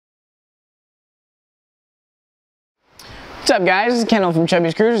What's up guys, this is Kendall from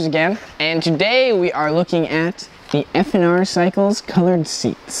Chubbys Cruisers again, and today we are looking at the F&R Cycles Colored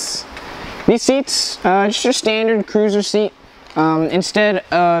Seats. These seats, just your standard cruiser seat. Instead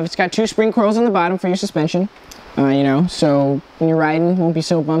of, it's got two spring coils on the bottom for your suspension, so when you're riding it won't be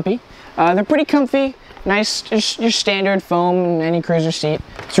so bumpy. They're pretty comfy, nice, just your standard foam in any cruiser seat.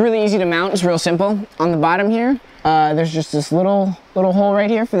 It's really easy to mount, it's real simple. On the bottom here, there's just this little hole right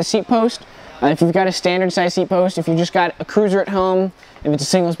here for the seat post. If you've got a standard size seat post, if you just got a cruiser at home, if it's a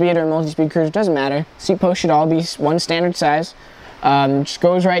single speed or a multi-speed cruiser, it doesn't matter. Seat post should all be one standard size. Just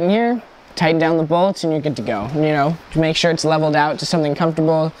goes right in here, tighten down the bolts, and you're good to go. To make sure it's leveled out to something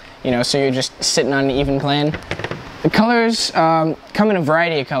comfortable, so you're just sitting on an even plane. The colors come in a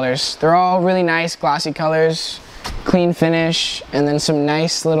variety of colors. They're all really nice, glossy colors, clean finish, and then some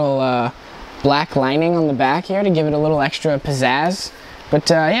nice little black lining on the back here to give it a little extra pizzazz. But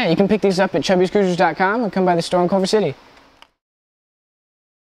yeah, you can pick these up at chubbyscruisers.com or come by the store in Culver City.